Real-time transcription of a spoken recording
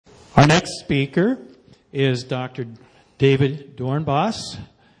Our next speaker is Dr. David Doornbos.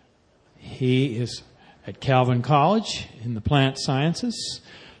 He is at Calvin College in the plant sciences.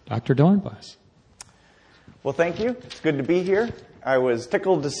 Dr. Doornbos. Well, thank you. It's good to be here. I was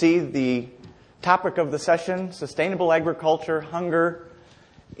tickled to see the topic of the session, sustainable agriculture, hunger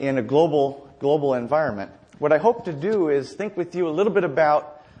in a global environment. What I hope to do is think with you a little bit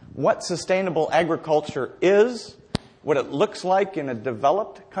about what sustainable agriculture is, what it looks like in a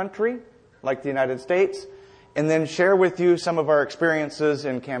developed country like the United States, and then share with you some of our experiences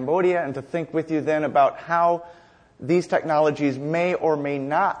in Cambodia, and to think with you then about how these technologies may or may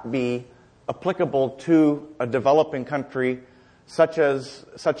not be applicable to a developing country such as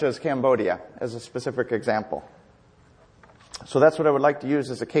Cambodia, as a specific example. So that's what I would like to use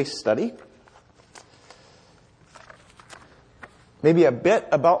as a case study. Maybe a bit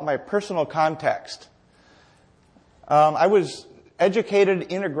about my personal context. I was educated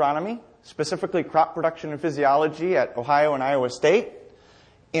in agronomy, specifically crop production and physiology at Ohio and Iowa State,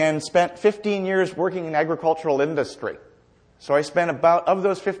 and spent 15 years working in agricultural industry. So I spent of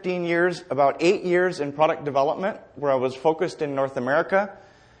those 15 years, about 8 years in product development, where I was focused in North America,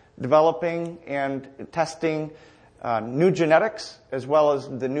 developing and testing new genetics, as well as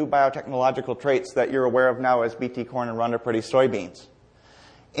the new biotechnological traits that you're aware of now as BT corn and Roundup Ready soybeans.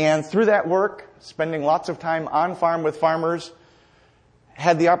 And through that work, spending lots of time on farm with farmers,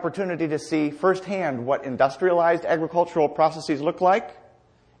 had the opportunity to see firsthand what industrialized agricultural processes look like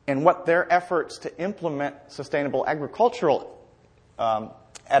and what their efforts to implement sustainable agricultural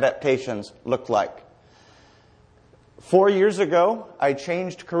adaptations look like. 4 years ago, I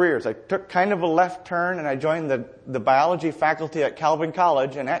changed careers. I took kind of a left turn and I joined the biology faculty at Calvin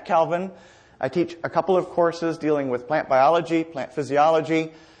College. And at Calvin, I teach a couple of courses dealing with plant biology, plant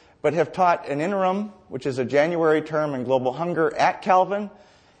physiology, but have taught an interim, which is a January term in global hunger at Calvin,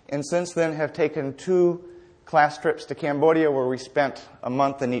 and since then have taken 2 class trips to Cambodia where we spent a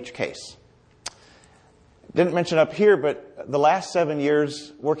month in each case. Didn't mention up here, but the last 7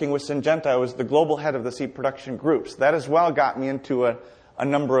 years working with Syngenta, I was the global head of the seed production groups. That as well got me into a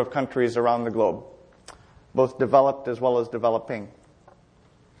number of countries around the globe, both developed as well as developing.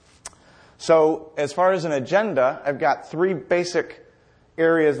 So as far as an agenda, I've got 3 basic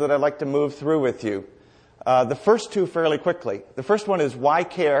areas that I'd like to move through with you. The first 2 fairly quickly. The first one is why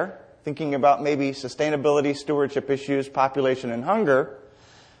care, thinking about maybe sustainability, stewardship issues, population, and hunger.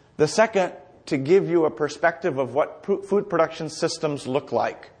 The second, to give you a perspective of what food production systems look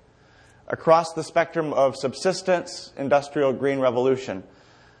like across the spectrum of subsistence, industrial, green revolution.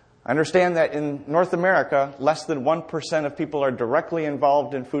 I understand that in North America, less than 1% of people are directly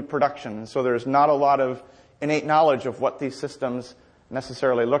involved in food production, and so there's not a lot of innate knowledge of what these systems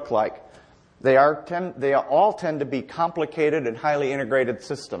necessarily look like. They all tend to be complicated and highly integrated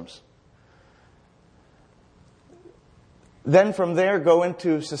systems. Then from there, go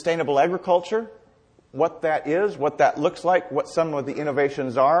into sustainable agriculture, what that is, what that looks like, what some of the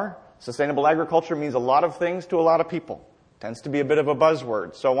innovations are. Sustainable agriculture means a lot of things to a lot of people. Tends to be a bit of a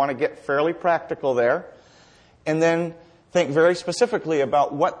buzzword, so I want to get fairly practical there. And then think very specifically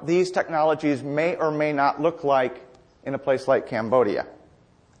about what these technologies may or may not look like in a place like Cambodia.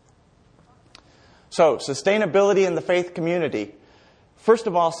 So, sustainability in the faith community. First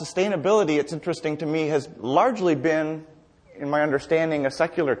of all, sustainability, it's interesting to me, has largely been, in my understanding, a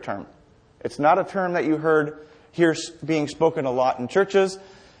secular term. It's not a term that you hear being spoken a lot in churches.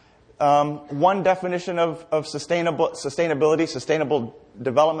 One definition of sustainability, sustainable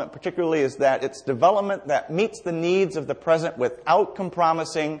development particularly, is that it's development that meets the needs of the present without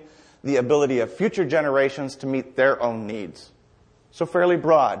compromising the ability of future generations to meet their own needs. So fairly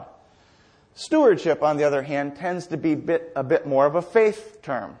broad. Stewardship, on the other hand, tends to be a bit more of a faith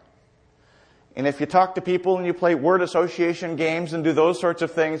term. And if you talk to people and you play word association games and do those sorts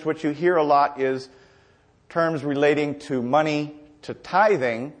of things, what you hear a lot is terms relating to money, to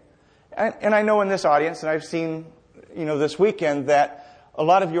tithing. And I know in this audience, and I've seen, this weekend, that a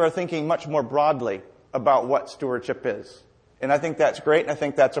lot of you are thinking much more broadly about what stewardship is. And I think that's great, and I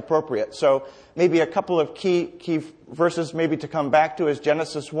think that's appropriate. So maybe a couple of key verses maybe to come back to is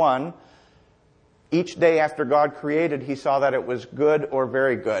Genesis 1. Each day after God created, He saw that it was good or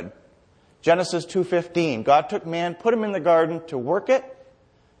very good. Genesis 2:15, God took man, put him in the garden to work it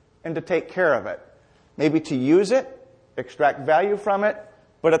and to take care of it. Maybe to use it, extract value from it,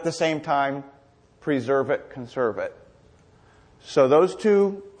 but at the same time, preserve it, conserve it. So those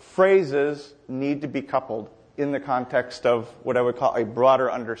 2 phrases need to be coupled in the context of what I would call a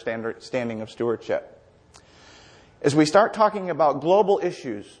broader understanding of stewardship. As we start talking about global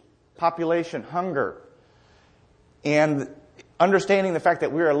issues, population, hunger, and understanding the fact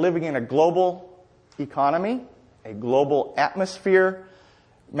that we are living in a global economy, a global atmosphere.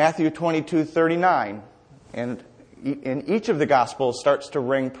 Matthew 22:39, and in each of the Gospels starts to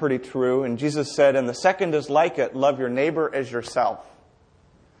ring pretty true. And Jesus said, and the second is like it, love your neighbor as yourself.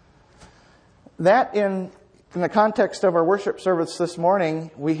 That in the context of our worship service this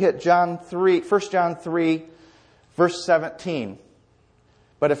morning, we hit 1 John 3, verse 17.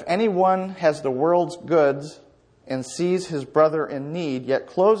 But if anyone has the world's goods and sees his brother in need, yet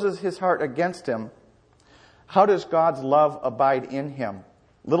closes his heart against him, how does God's love abide in him?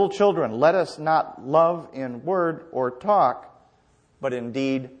 Little children, let us not love in word or talk, but in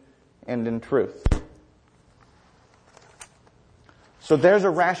deed and in truth. So there's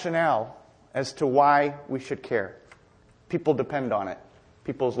a rationale as to why we should care. People depend on it.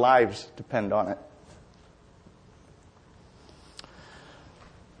 People's lives depend on it.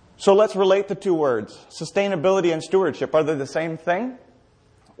 So let's relate the two words. Sustainability and stewardship. Are they the same thing?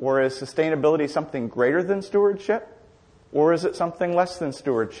 Or is sustainability something greater than stewardship? Or is it something less than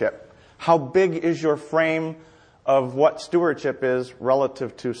stewardship? How big is your frame of what stewardship is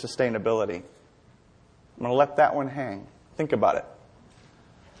relative to sustainability? I'm going to let that one hang. Think about it.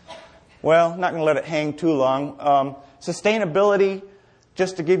 Well, not going to let it hang too long. Sustainability,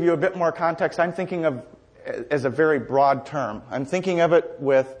 just to give you a bit more context, I'm thinking of as a very broad term. I'm thinking of it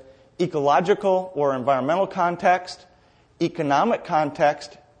with ecological or environmental context, economic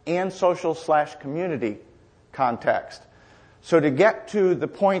context, and social/community context. So to get to the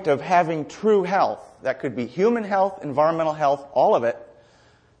point of having true health, that could be human health, environmental health, all of it,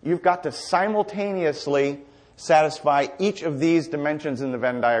 you've got to simultaneously satisfy each of these dimensions in the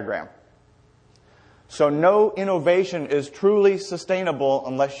Venn diagram. So no innovation is truly sustainable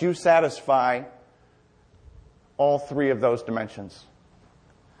unless you satisfy all three of those dimensions.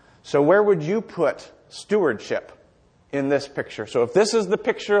 So where would you put stewardship in this picture? So if this is the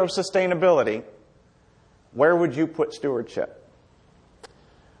picture of sustainability, where would you put stewardship?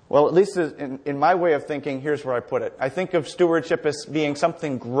 Well, at least in my way of thinking, here's where I put it. I think of stewardship as being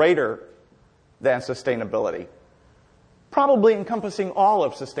something greater than sustainability, probably encompassing all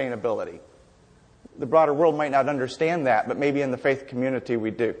of sustainability. The broader world might not understand that, but maybe in the faith community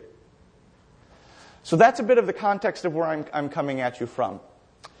we do. So that's a bit of the context of where I'm coming at you from.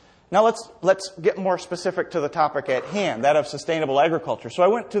 Now let's get more specific to the topic at hand, that of sustainable agriculture. So I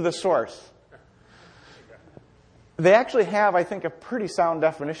went to the source. They actually have, I think, a pretty sound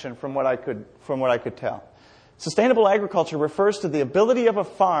definition from what I could tell. Sustainable agriculture refers to the ability of a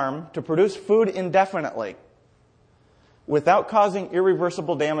farm to produce food indefinitely without causing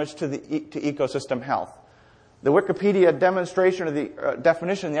irreversible damage to ecosystem health. The Wikipedia demonstration of the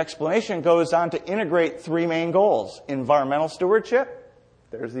definition, the explanation goes on to integrate three main goals: environmental stewardship,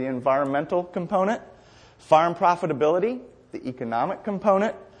 there's the environmental component; farm profitability, the economic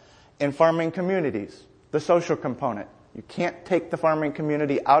component; and farming communities, the social component. You can't take the farming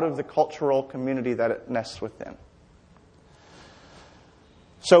community out of the cultural community that it nests within.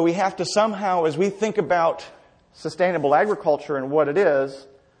 So we have to somehow, as we think about sustainable agriculture and what it is,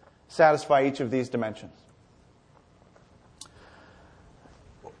 satisfy each of these dimensions.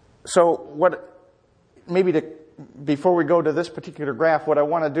 So before we go to this particular graph, what I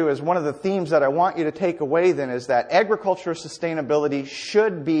want to do is, one of the themes that I want you to take away then is that agriculture sustainability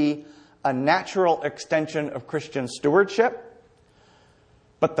should be a natural extension of Christian stewardship,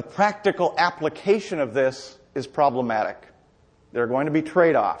 but the practical application of this is problematic. There are going to be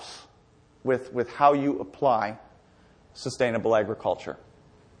trade-offs with how you apply sustainable agriculture.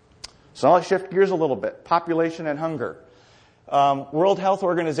 So now let's shift gears a little bit. Population and hunger. World Health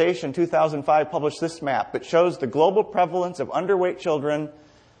Organization 2005 published this map. It shows the global prevalence of underweight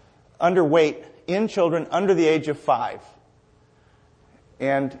in children under the age of 5.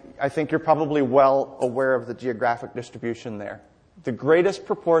 And I think you're probably well aware of the geographic distribution there. The greatest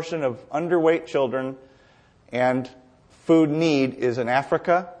proportion of underweight children and food need is in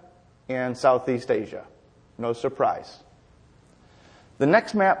Africa and Southeast Asia. No surprise. The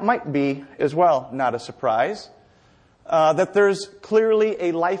next map might be, as well, not a surprise, that there's clearly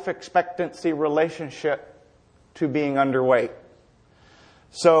a life expectancy relationship to being underweight.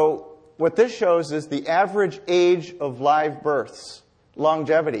 So what this shows is the average age of live births.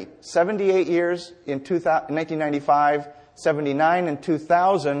 Longevity, 78 years in 1995, 79 in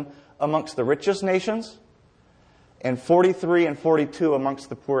 2000 amongst the richest nations, and 43 and 42 amongst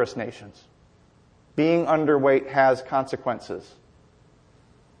the poorest nations. Being underweight has consequences.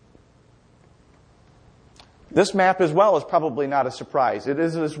 This map as well is probably not a surprise. It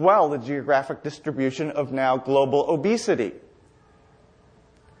is as well the geographic distribution of now global obesity.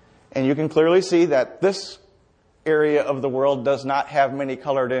 And you can clearly see that this area of the world does not have many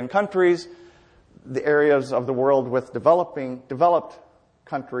colored-in countries. The areas of the world with developed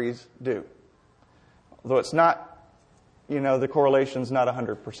countries do. Although it's not, the correlation's not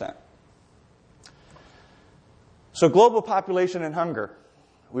 100%. So global population and hunger.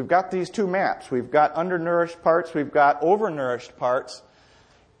 We've got these two maps. We've got undernourished parts, we've got overnourished parts,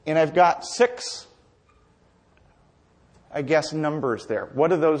 and I've got 6, numbers there. What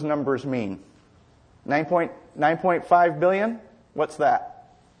do those numbers mean? 9.5 billion? What's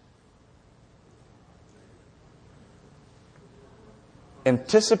that?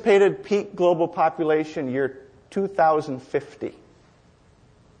 Anticipated peak global population year 2050.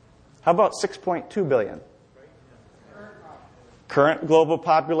 How about 6.2 billion? Current global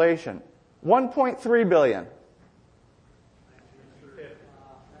population. 1.3 billion.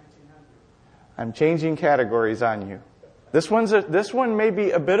 I'm changing categories on you. This one may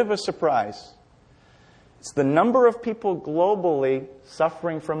be a bit of a surprise. It's the number of people globally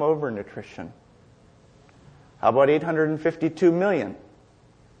suffering from overnutrition. How about 852 million?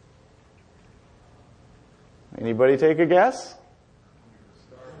 Anybody take a guess?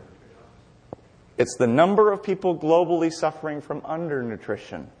 It's the number of people globally suffering from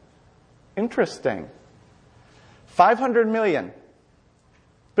undernutrition. Interesting. 500 million.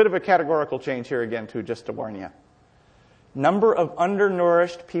 Bit of a categorical change here again, too, just to warn you. Number of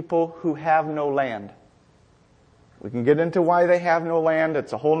undernourished people who have no land. We can get into why they have no land.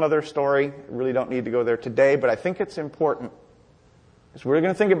 It's a whole other story. I really don't need to go there today, but I think it's important. Because we're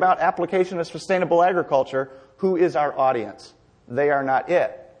going to think about application of sustainable agriculture. Who is our audience? They are not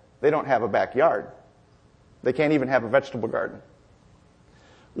it. They don't have a backyard. They can't even have a vegetable garden.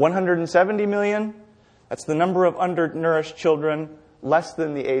 170 million, that's the number of undernourished children less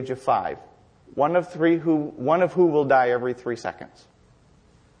than the age of 5. One of who will die every 3 seconds.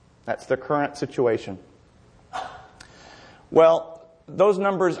 That's the current situation. Well, those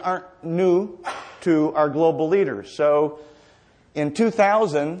numbers aren't new to our global leaders. So in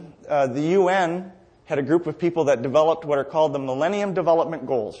 2000, the UN had a group of people that developed what are called the Millennium Development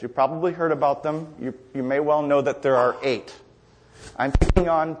Goals. You've probably heard about them. You may well know that there are 8. I'm picking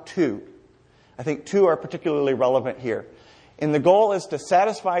on 2. I think 2 are particularly relevant here. And the goal is to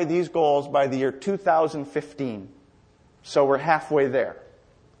satisfy these goals by the year 2015. So we're halfway there.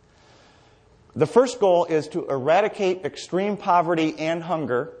 The first goal is to eradicate extreme poverty and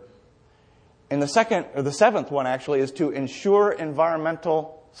hunger. And the 7th one actually is to ensure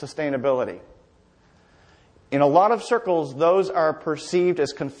environmental sustainability. In a lot of circles, those are perceived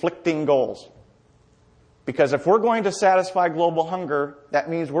as conflicting goals. Because if we're going to satisfy global hunger, that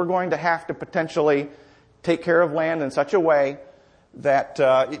means we're going to have to potentially take care of land in such a way that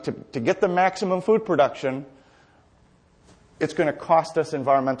to get the maximum food production, it's going to cost us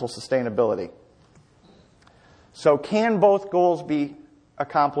environmental sustainability. So can both goals be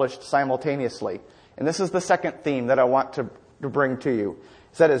accomplished simultaneously? And this is the second theme that I want to bring to you.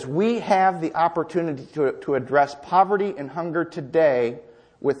 That is, we have the opportunity to address poverty and hunger today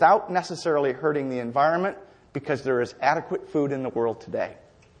without necessarily hurting the environment because there is adequate food in the world today.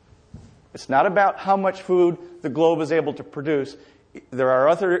 It's not about how much food the globe is able to produce. There are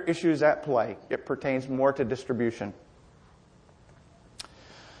other issues at play. It pertains more to distribution.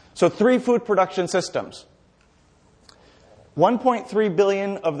 So 3 food production systems. 1.3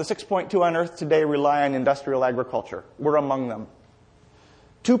 billion of the 6.2 on Earth today rely on industrial agriculture. We're among them.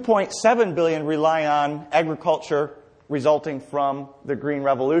 2.7 billion rely on agriculture resulting from the Green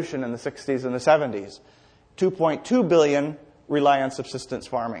Revolution in the 60s and the 70s. 2.2 billion rely on subsistence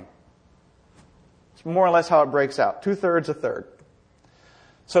farming. It's more or less how it breaks out. 2/3, 1/3.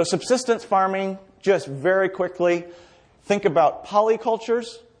 So subsistence farming, just very quickly, think about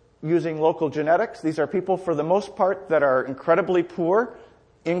polycultures using local genetics. These are people, for the most part, that are incredibly poor,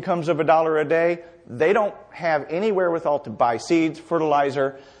 incomes of $1 a day. They don't have any wherewithal to buy seeds,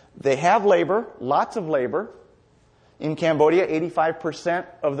 fertilizer. They have labor, lots of labor. In Cambodia, 85%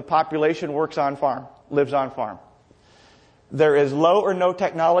 of the population works on farm, lives on farm. There is low or no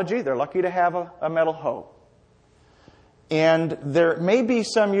technology. They're lucky to have a metal hoe. And there may be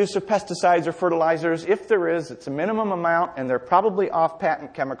some use of pesticides or fertilizers. If there is, it's a minimum amount, and they're probably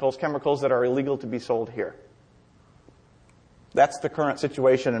off-patent chemicals that are illegal to be sold here. That's the current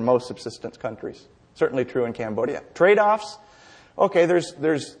situation in most subsistence countries. Certainly true in Cambodia. Trade-offs. Okay,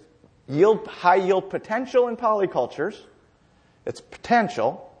 there's high yield potential in polycultures. It's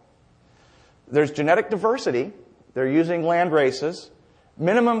potential. There's genetic diversity. They're using land races.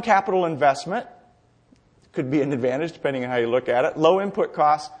 Minimum capital investment could be an advantage depending on how you look at it. Low input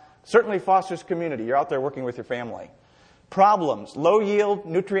costs certainly fosters community. You're out there working with your family. Problems: low yield,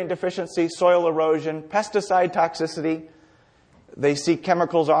 nutrient deficiency, soil erosion, pesticide toxicity. They see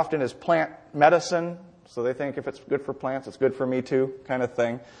chemicals often as plant medicine, so they think if it's good for plants, it's good for me too, kind of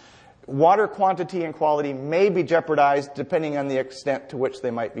thing. Water quantity and quality may be jeopardized depending on the extent to which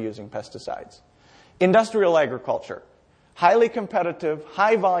they might be using pesticides. Industrial agriculture: highly competitive,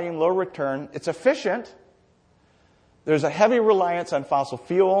 high volume, low return. It's efficient. There's a heavy reliance on fossil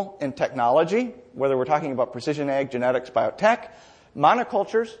fuel and technology, whether we're talking about precision ag, genetics, biotech.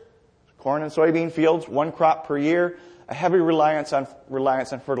 Monocultures: corn and soybean fields, one crop per year. A heavy reliance on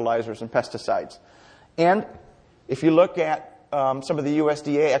fertilizers and pesticides. And if you look at some of the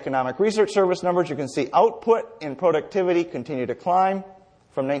USDA Economic Research Service numbers, you can see output and productivity continue to climb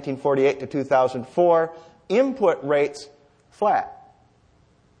from 1948 to 2004. Input rates flat.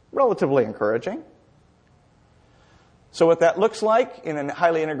 Relatively encouraging. So what that looks like in a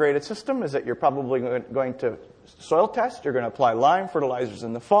highly integrated system is that you're probably going to soil test. You're going to apply lime fertilizers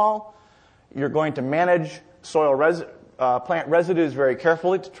in the fall. You're going to manage soil plant residues very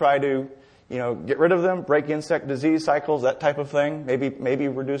carefully to try to get rid of them, break insect disease cycles, that type of thing. Maybe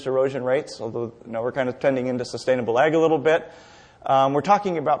reduce erosion rates, although we're kind of tending into sustainable ag a little bit. We're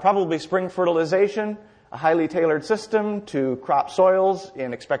talking about probably spring fertilization, a highly tailored system to crop soils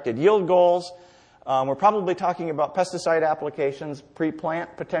and expected yield goals. We're probably talking about pesticide applications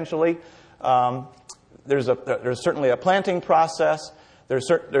pre-plant potentially. There's certainly a planting process.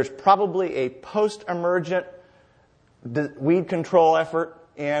 There's probably a post-emergent weed control effort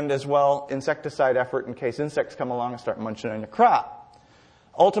and as well insecticide effort in case insects come along and start munching on your crop.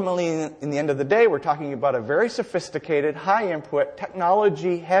 Ultimately, in the end of the day, we're talking about a very sophisticated, high-input,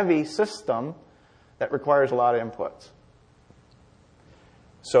 technology-heavy system that requires a lot of inputs.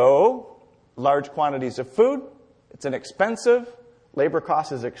 So, large quantities of food, it's inexpensive, labor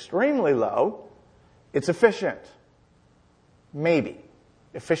cost is extremely low, it's efficient. Maybe.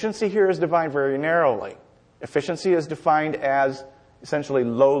 Efficiency here is defined very narrowly. Efficiency is defined as essentially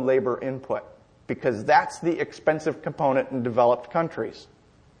low labor input, because that's the expensive component in developed countries.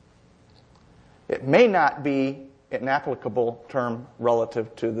 It may not be an applicable term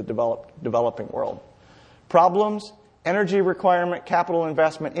relative to the developing world. Problems: energy requirement, capital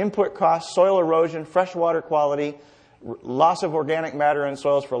investment, input costs, soil erosion, freshwater quality, loss of organic matter in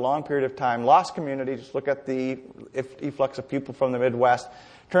soils for a long period of time, lost community. Just look at the efflux of people from the Midwest.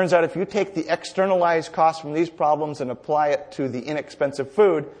 Turns out if you take the externalized costs from these problems and apply it to the inexpensive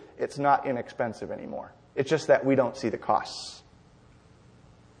food, it's not inexpensive anymore. It's just that we don't see the costs.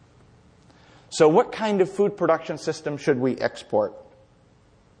 So what kind of food production system should we export?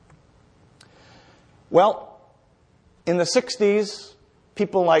 Well, in the 60s,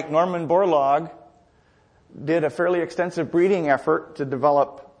 people like Norman Borlaug did a fairly extensive breeding effort to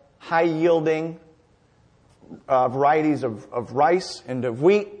develop high-yielding varieties of rice and of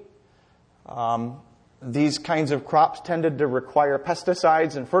wheat. These kinds of crops tended to require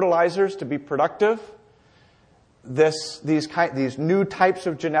pesticides and fertilizers to be productive. These new types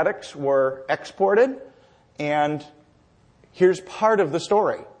of genetics were exported, and here's part of the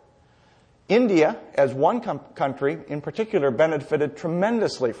story. India, as one country in particular, benefited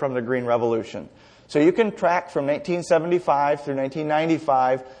tremendously from the Green Revolution. So you can track from 1975 through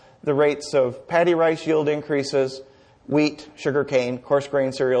 1995 the rates of paddy rice yield increases, wheat, sugarcane, coarse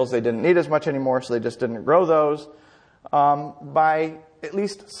grain cereals. They didn't need as much anymore, so they just didn't grow those. By at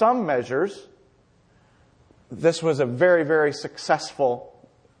least some measures, this was a very, very successful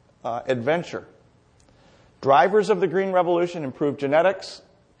adventure. Drivers of the Green Revolution: improved genetics,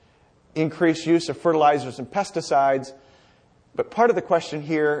 increased use of fertilizers and pesticides. But part of the question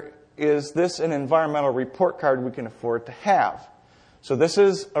here is this an environmental report card we can afford to have? So this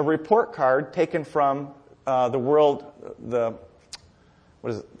is a report card taken from can't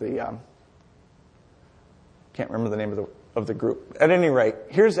remember the name of the group. At any rate,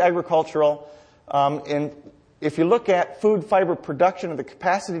 here's agricultural. And if you look at food fiber production, the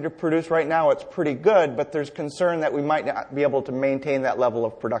capacity to produce right now, it's pretty good, but there's concern that we might not be able to maintain that level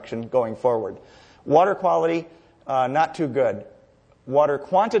of production going forward. Water quality, not too good. Water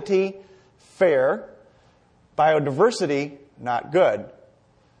quantity, fair. Biodiversity, not good.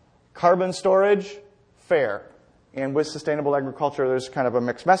 Carbon storage, fair. And with sustainable agriculture, there's kind of a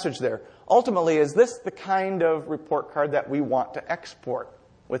mixed message there. Ultimately, is this the kind of report card that we want to export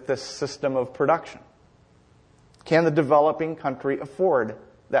with this system of production? Can the developing country afford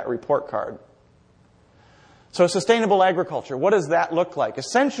that report card? So sustainable agriculture, what does that look like?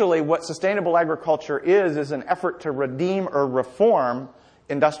 Essentially, what sustainable agriculture is an effort to redeem or reform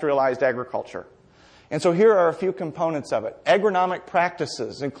industrialized agriculture. And so here are a few components of it. Agronomic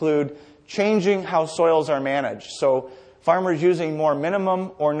practices include changing how soils are managed. So farmers using more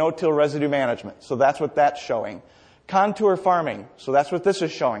minimum or no-till residue management. So that's what that's showing. Contour farming. So that's what this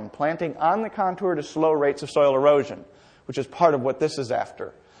is showing. Planting on the contour to slow rates of soil erosion, which is part of what this is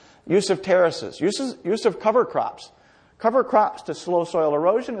after. Use of terraces. Use of cover crops. Cover crops to slow soil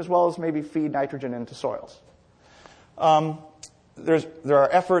erosion as well as maybe feed nitrogen into soils. There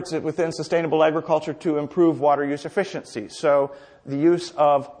are efforts within sustainable agriculture to improve water use efficiency. So the use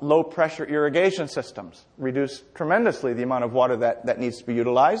of low-pressure irrigation systems reduce tremendously the amount of water that needs to be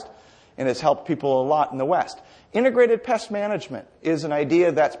utilized, and it's helped people a lot in the West. Integrated pest management is an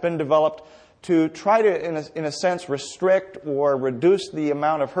idea that's been developed to try to, in a sense, restrict or reduce the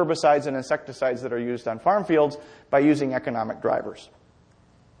amount of herbicides and insecticides that are used on farm fields by using economic drivers.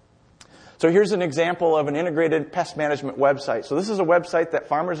 So here's an example of an integrated pest management website. So this is a website that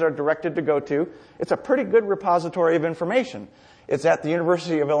farmers are directed to go to. It's a pretty good repository of information. It's at the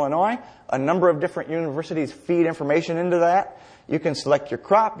University of Illinois. A number of different universities feed information into that. You can select your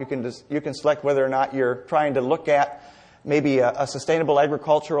crop. You can select whether or not you're trying to look at maybe a sustainable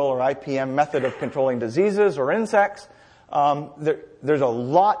agricultural or IPM method of controlling diseases or insects. There's a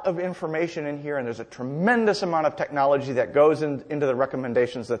lot of information in here, and there's a tremendous amount of technology that goes into the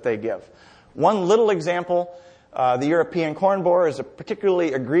recommendations that they give. One little example, the European corn borer is a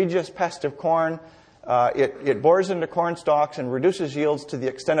particularly egregious pest of corn. It bores into corn stalks and reduces yields to the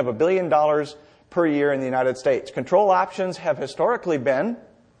extent of $1 billion per year in the United States. Control options have historically been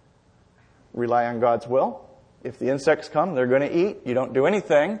rely on God's will. If the insects come, they're going to eat. You don't do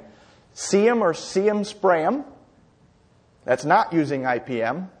anything. See them or see them, spray them. That's not using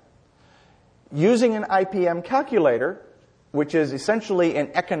IPM. Using an IPM calculator, which is essentially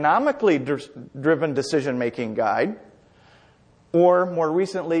an economically driven decision-making guide, or more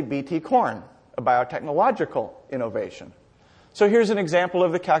recently, BT Corn, a biotechnological innovation. So here's an example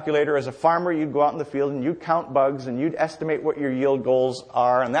of the calculator. As a farmer, you'd go out in the field and you'd count bugs and you'd estimate what your yield goals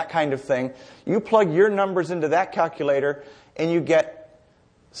are and that kind of thing. You plug your numbers into that calculator and you get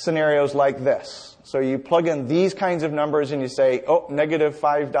scenarios like this. So you plug in these kinds of numbers and you say, oh, negative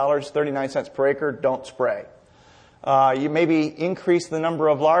 $5.39 per acre, don't spray. You maybe increase the number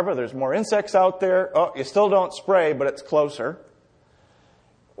of larvae. There's more insects out there. Oh, you still don't spray, but it's closer.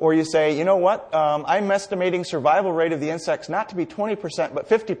 Or you say, you know what, I'm estimating survival rate of the insects not to be 20%, but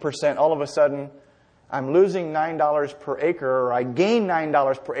 50%. All of a sudden, I'm losing $9 per acre, or I gain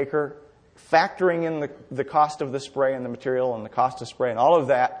 $9 per acre, factoring in the cost of the spray and the material and the cost of spray and all of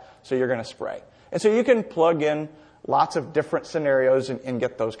that, so you're going to spray. And so you can plug in lots of different scenarios and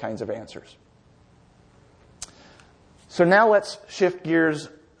get those kinds of answers. So now let's shift gears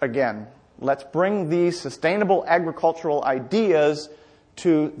again. Let's bring these sustainable agricultural ideas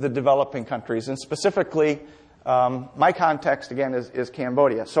to the developing countries. And specifically, my context, again, is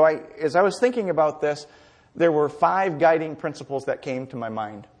Cambodia. So as I was thinking about this, there were 5 guiding principles that came to my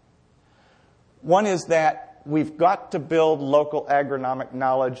mind. One is that we've got to build local agronomic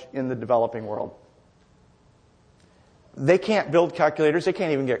knowledge in the developing world. They can't build calculators. They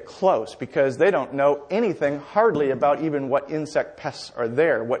can't even get close because they don't know anything hardly about even what insect pests are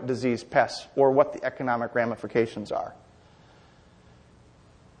there, what disease pests, or what the economic ramifications are.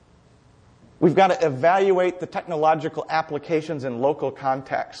 We've got to evaluate the technological applications in local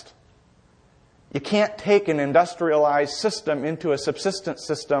context. You can't take an industrialized system into a subsistence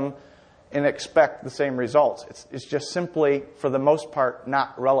system and expect the same results. It's just simply, for the most part,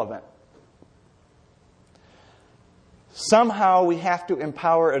 not relevant. Somehow we have to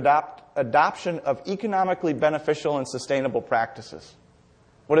empower adoption of economically beneficial and sustainable practices.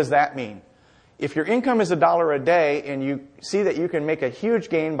 What does that mean? If your income is $1 a day and you see that you can make a huge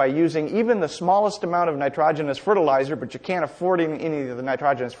gain by using even the smallest amount of nitrogenous fertilizer, but you can't afford any of the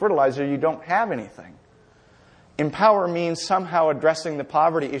nitrogenous fertilizer, you don't have anything. Empower means somehow addressing the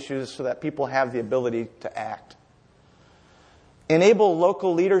poverty issues so that people have the ability to act. Enable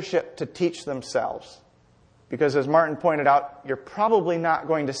local leadership to teach themselves. Because as Martin pointed out, you're probably not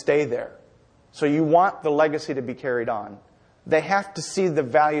going to stay there. So you want the legacy to be carried on. They have to see the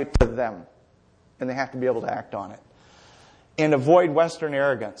value to them. And they have to be able to act on it. And avoid Western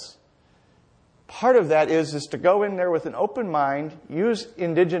arrogance. Part of that is to go in there with an open mind, use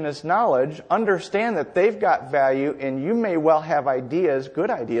indigenous knowledge, understand that they've got value, and you may well have ideas, good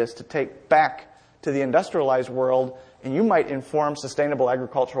ideas, to take back to the industrialized world, and you might inform sustainable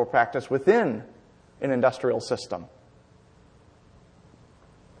agricultural practice within an industrial system.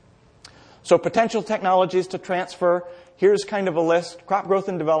 So potential technologies to transfer. Here's kind of a list: crop growth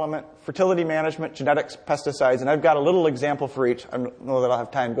and development, fertility management, genetics, pesticides, and I've got a little example for each. I don't know that I'll have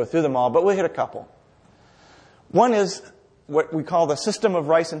time to go through them all, but we'll hit a couple. One is what we call the system of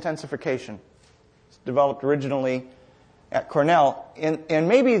rice intensification. It's developed originally at Cornell. And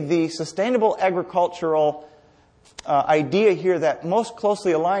maybe the sustainable agricultural idea here that most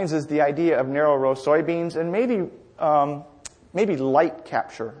closely aligns is the idea of narrow row soybeans and maybe light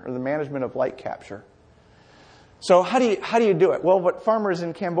capture, or the management of light capture. So how do you do it? Well, what farmers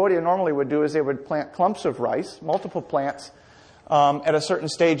in Cambodia normally would do is they would plant clumps of rice, multiple plants, at a certain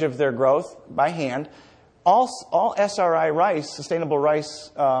stage of their growth by hand. All SRI rice, sustainable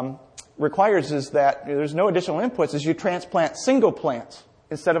rice, requires is that there's no additional inputs, is you transplant single plants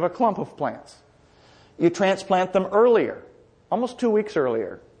instead of a clump of plants. You transplant them earlier, almost 2 weeks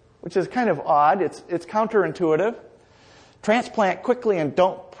earlier, which is kind of odd. It's counterintuitive. Transplant quickly and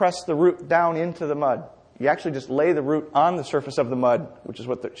don't press the root down into the mud. You actually just lay the root on the surface of the mud, which is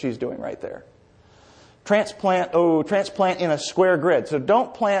what she's doing right there. Transplant in a square grid. So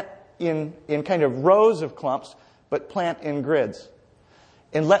don't plant in kind of rows of clumps, but plant in grids.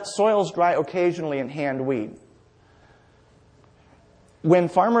 And let soils dry occasionally and hand weed. When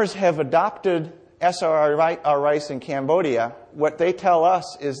farmers have adopted SRI rice in Cambodia, what they tell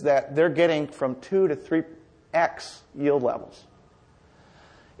us is that they're getting from 2 to 3x yield levels.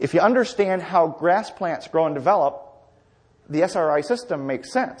 If you understand how grass plants grow and develop, the SRI system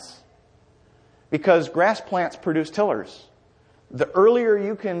makes sense. Because grass plants produce tillers. The earlier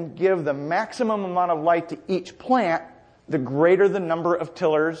you can give the maximum amount of light to each plant, the greater the number of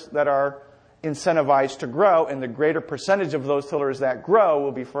tillers that are incentivized to grow, and the greater percentage of those tillers that grow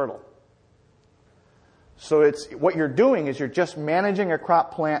will be fertile. So what you're doing is you're just managing a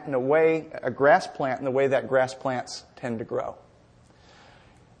crop plant in a way, a grass plant in the way that grass plants tend to grow.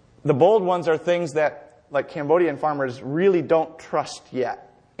 The bold ones are things that, like Cambodian farmers, really don't trust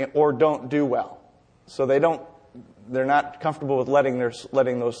yet or don't do well. So they're not comfortable with letting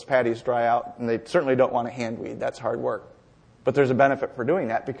those paddies dry out, and they certainly don't want to hand weed. That's hard work. But there's a benefit for doing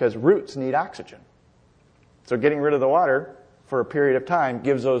that because roots need oxygen. So getting rid of the water for a period of time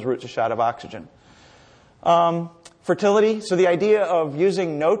gives those roots a shot of oxygen. Fertility, so the idea of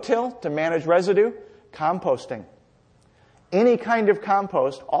using no-till to manage residue, composting. Any kind of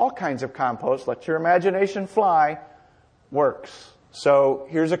compost, all kinds of compost, let your imagination fly, works. So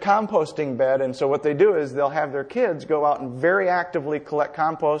here's a composting bed, and so what they do is they'll have their kids go out and very actively collect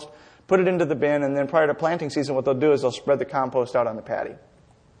compost, put it into the bin, and then prior to planting season, what they'll do is they'll spread the compost out on the paddy.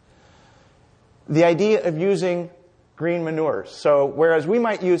 The idea of using green manures. So whereas we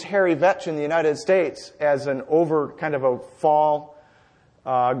might use hairy vetch in the United States as kind of a fall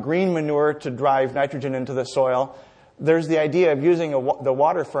green manure to drive nitrogen into the soil, there's the idea of using the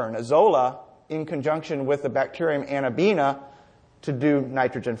water fern, Azolla, in conjunction with the bacterium Anabaena to do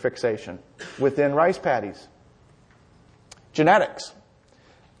nitrogen fixation within rice paddies. Genetics.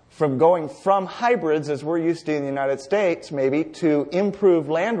 From going from hybrids, as we're used to in the United States, maybe, to improved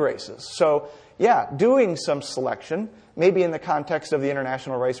land races. So, yeah, doing some selection, maybe in the context of the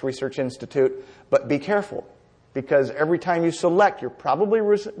International Rice Research Institute, but be careful. Because every time you select, you're probably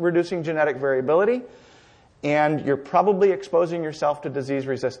reducing genetic variability, and you're probably exposing yourself to disease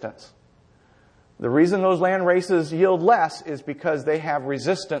resistance. The reason those land races yield less is because they have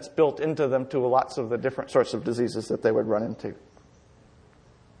resistance built into them to lots of the different sorts of diseases that they would run into.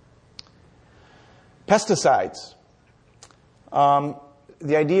 Pesticides.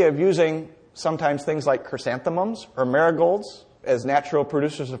 The idea of using sometimes things like chrysanthemums or marigolds as natural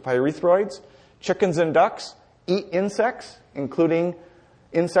producers of pyrethroids. Chickens and ducks eat insects, including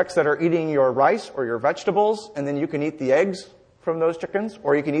insects that are eating your rice or your vegetables, and then you can eat the eggs from those chickens,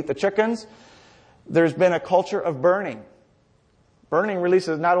 or you can eat the chickens. There's been a culture of burning. Burning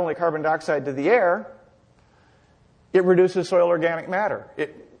releases not only carbon dioxide to the air, it reduces soil organic matter,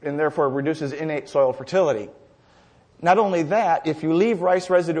 and therefore reduces innate soil fertility. Not only that, if you leave rice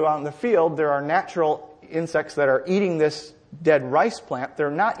residue out in the field, there are natural insects that are eating this dead rice plant.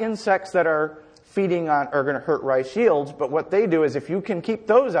 They're not insects that are feeding on are going to hurt rice yields, but what they do is if you can keep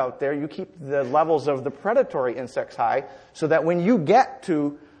those out there, you keep the levels of the predatory insects high, so that when you get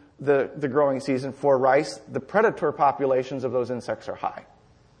to the growing season for rice, the predator populations of those insects are high.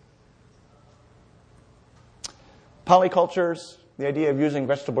 Polycultures, the idea of using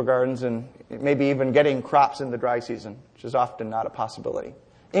vegetable gardens and maybe even getting crops in the dry season, which is often not a possibility.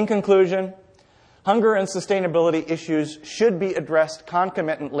 In conclusion, hunger and sustainability issues should be addressed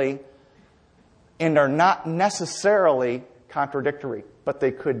concomitantly and are not necessarily contradictory, but they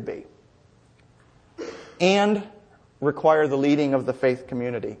could be. And require the leading of the faith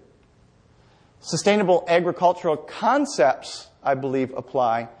community. Sustainable agricultural concepts, I believe,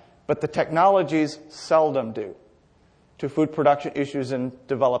 apply, but the technologies seldom do to food production issues in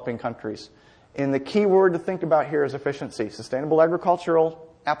developing countries. And the key word to think about here is efficiency. Sustainable agricultural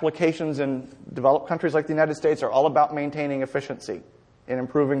applications in developed countries like the United States are all about maintaining efficiency and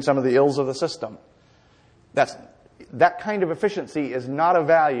improving some of the ills of the system. That kind of efficiency is not a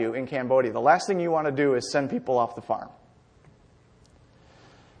value in Cambodia. The last thing you want to do is send people off the farm.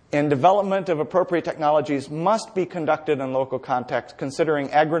 And development of appropriate technologies must be conducted in local context, considering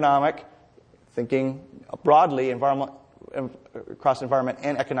agronomic, thinking broadly, across environment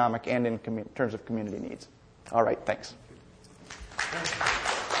and economic, and in terms of community needs. All right, thanks.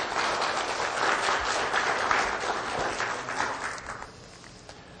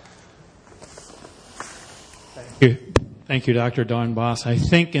 Thank you, Dr. Doornbos. I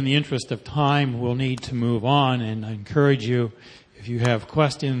think in the interest of time, we'll need to move on, and I encourage you, if you have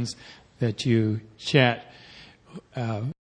questions, that you chat